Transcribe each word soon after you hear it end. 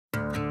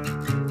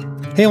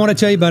Hey, I want to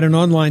tell you about an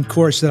online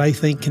course that I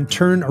think can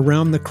turn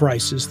around the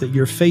crisis that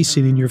you're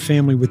facing in your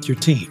family with your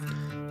teen.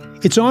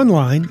 It's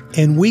online,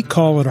 and we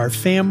call it our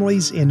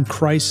Families in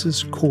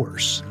Crisis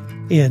course.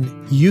 And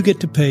you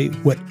get to pay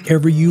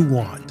whatever you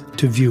want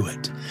to view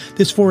it.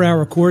 This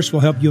 4-hour course will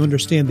help you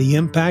understand the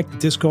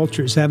impact this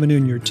culture is having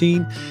on your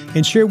teen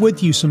and share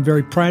with you some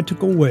very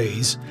practical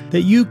ways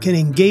that you can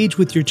engage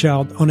with your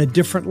child on a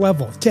different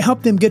level to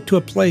help them get to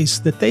a place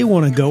that they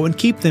want to go and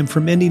keep them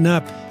from ending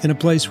up in a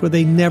place where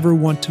they never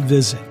want to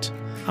visit.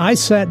 I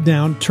sat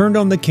down, turned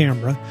on the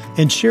camera,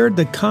 and shared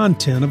the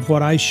content of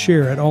what I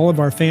share at all of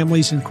our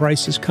Families in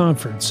Crisis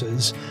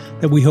conferences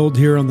that we hold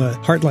here on the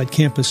Heartlight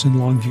campus in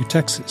Longview,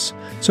 Texas.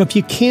 So if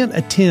you can't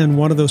attend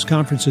one of those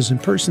conferences in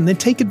person, then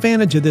take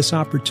advantage of this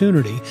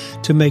opportunity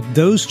to make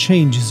those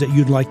changes that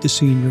you'd like to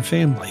see in your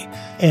family.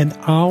 And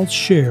I'll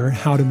share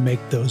how to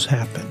make those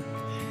happen.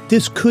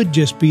 This could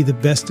just be the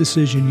best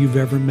decision you've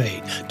ever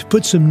made, to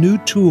put some new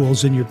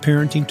tools in your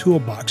parenting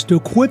toolbox to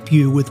equip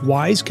you with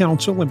wise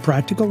counsel and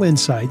practical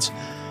insights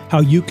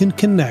how you can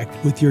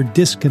connect with your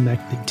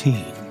disconnected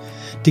teen.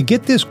 To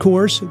get this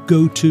course,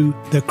 go to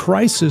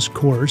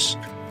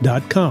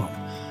thecrisiscourse.com.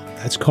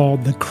 That's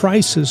called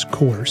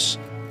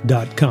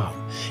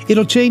thecrisiscourse.com.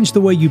 It'll change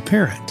the way you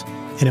parent,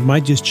 and it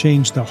might just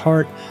change the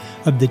heart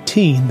of the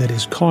teen that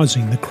is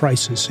causing the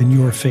crisis in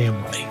your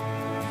family.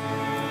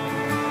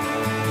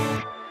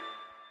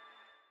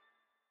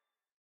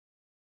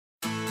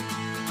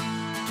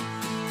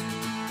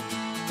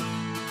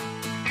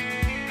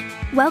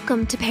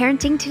 Welcome to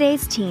Parenting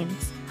Today's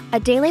Teens, a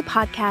daily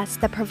podcast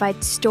that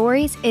provides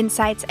stories,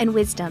 insights, and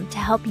wisdom to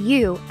help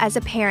you as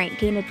a parent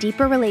gain a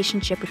deeper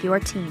relationship with your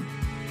teen.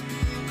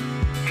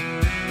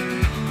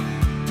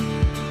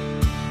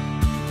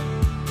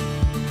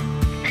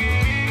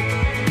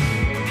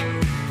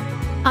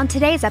 On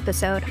today's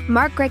episode,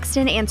 Mark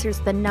Gregston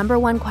answers the number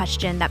one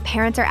question that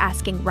parents are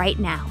asking right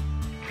now.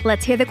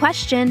 Let's hear the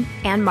question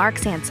and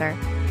Mark's answer.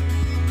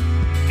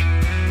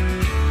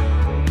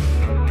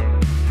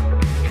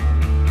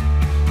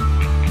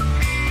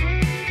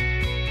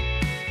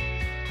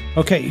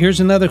 Okay, here's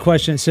another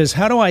question. It says,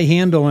 how do I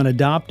handle an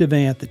adoptive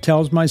aunt that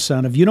tells my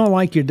son, if you don't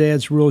like your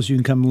dad's rules, you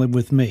can come live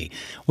with me?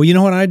 Well, you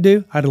know what I'd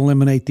do? I'd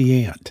eliminate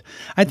the aunt.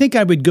 I think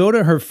I would go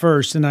to her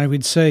first and I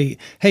would say,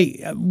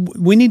 hey,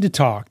 we need to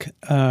talk.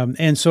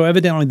 And so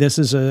evidently this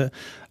is a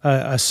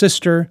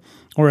sister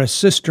or a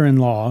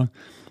sister-in-law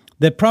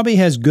that probably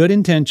has good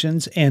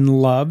intentions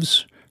and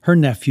loves her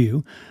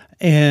nephew,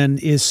 and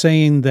is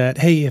saying that,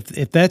 hey,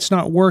 if that's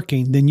not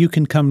working, then you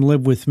can come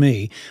live with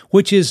me,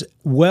 which is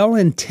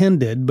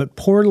well-intended but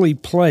poorly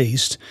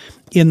placed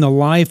in the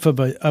life of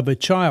a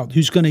child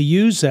who's going to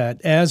use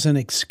that as an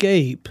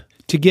escape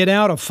to get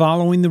out of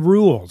following the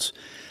rules.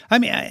 I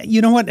mean,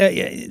 you know what?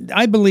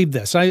 I believe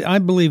this. I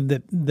believe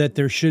that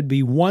there should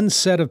be one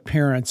set of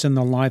parents in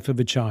the life of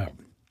a child,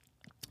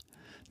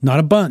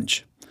 not a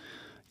bunch.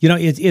 You know,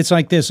 it's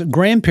like this.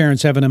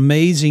 Grandparents have an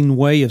amazing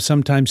way of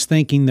sometimes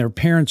thinking they're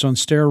parents on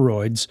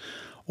steroids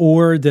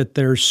or that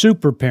they're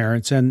super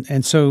parents.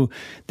 And so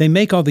they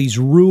make all these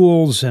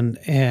rules and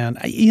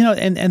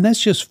that's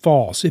just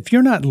false. If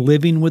you're not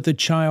living with a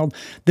child,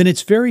 then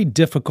it's very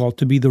difficult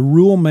to be the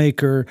rule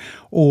maker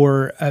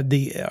or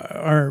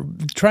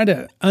try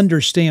to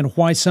understand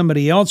why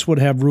somebody else would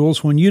have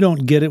rules when you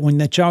don't get it, when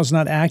the child's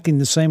not acting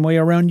the same way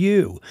around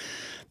you.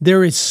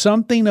 There is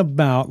something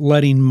about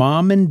letting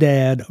mom and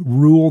dad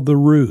rule the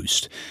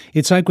roost.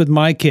 It's like with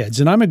my kids,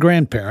 and I'm a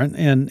grandparent,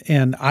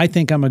 and I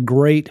think I'm a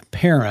great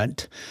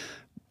parent.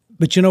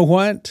 But you know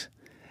what?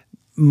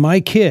 My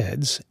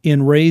kids,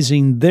 in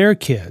raising their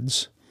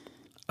kids,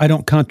 I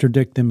don't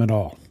contradict them at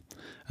all.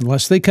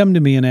 Unless they come to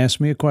me and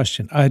ask me a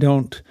question, I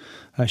don't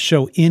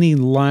show any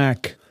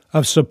lack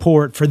of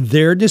support for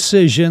their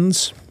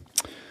decisions,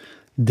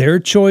 their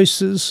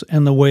choices,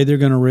 and the way they're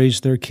going to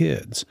raise their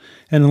kids.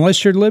 And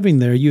unless you're living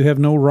there, you have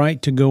no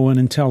right to go in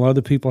and tell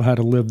other people how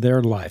to live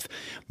their life,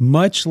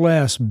 much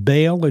less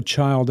bail a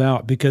child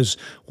out. Because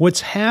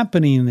what's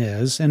happening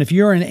is, and if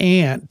you're an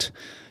aunt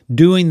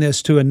doing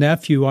this to a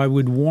nephew, I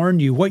would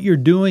warn you, what you're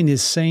doing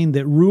is saying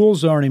that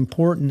rules aren't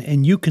important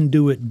and you can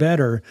do it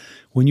better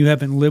when you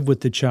haven't lived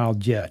with the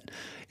child yet.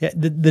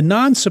 The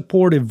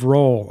non-supportive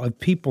role of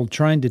people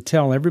trying to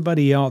tell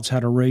everybody else how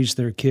to raise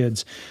their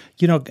kids,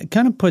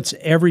 kind of puts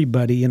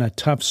everybody in a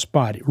tough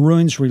spot. It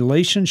ruins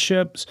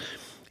relationships.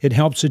 It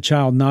helps a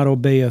child not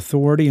obey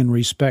authority and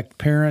respect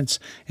parents,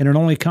 and it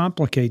only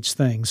complicates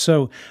things.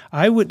 So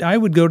I would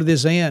go to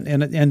this aunt,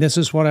 and this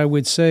is what I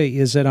would say,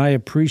 is that I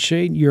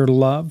appreciate your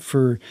love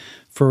for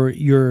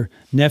your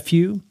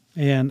nephew,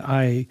 and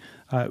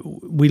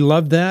we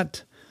love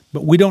that,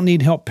 but we don't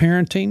need help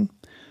parenting.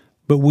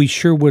 But we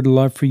sure would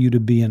love for you to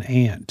be an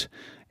aunt.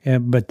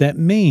 But that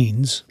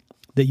means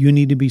that you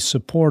need to be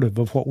supportive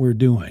of what we're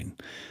doing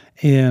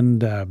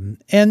and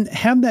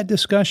have that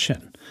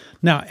discussion.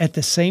 Now, at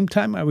the same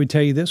time, I would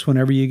tell you this,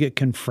 whenever you get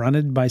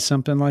confronted by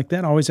something like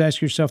that, always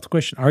ask yourself the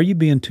question, are you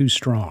being too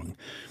strong?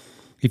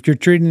 If you're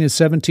treating a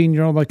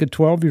 17-year-old like a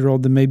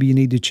 12-year-old, then maybe you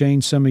need to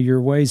change some of your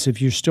ways.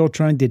 If you're still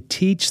trying to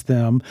teach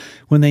them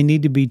when they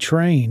need to be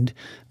trained,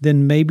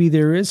 then maybe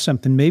there is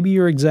something. Maybe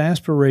you're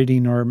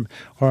exasperating or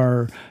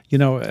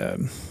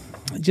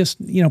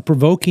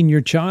provoking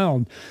your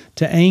child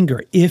to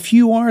anger. If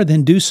you are,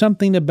 then do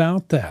something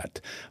about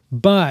that.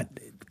 But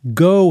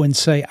go and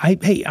say,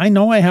 hey, I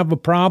know I have a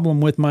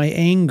problem with my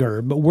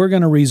anger, but we're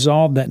going to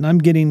resolve that. And I'm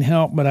getting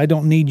help, but I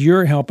don't need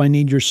your help. I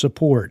need your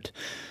support.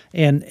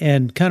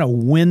 And kind of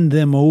win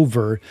them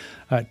over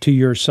to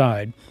your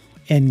side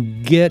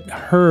and get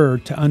her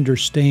to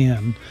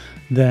understand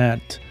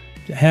that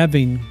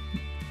having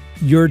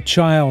your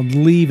child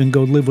leave and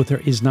go live with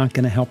her is not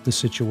going to help the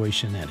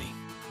situation any.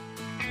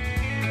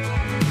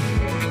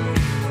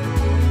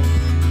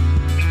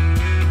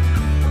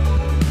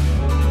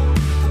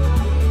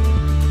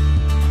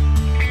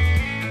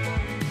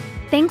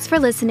 Thanks for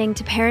listening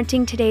to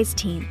Parenting Today's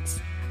Teens.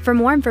 For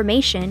more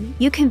information,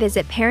 you can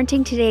visit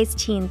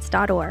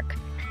parentingtodaysteens.org,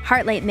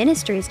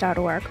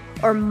 heartlightministries.org,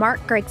 or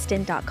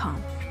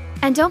markgregston.com.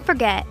 And don't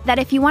forget that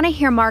if you want to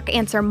hear Mark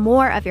answer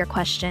more of your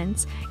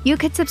questions, you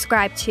could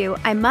subscribe to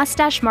I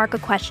Must Ask Mark a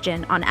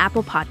Question on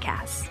Apple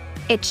Podcasts.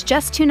 It's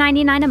just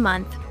 $2.99 a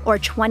month or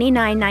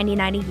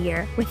 $29.99 a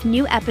year, with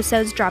new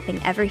episodes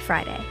dropping every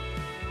Friday.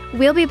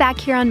 We'll be back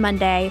here on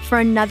Monday for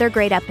another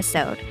great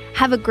episode.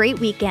 Have a great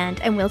weekend,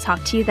 and we'll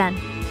talk to you then.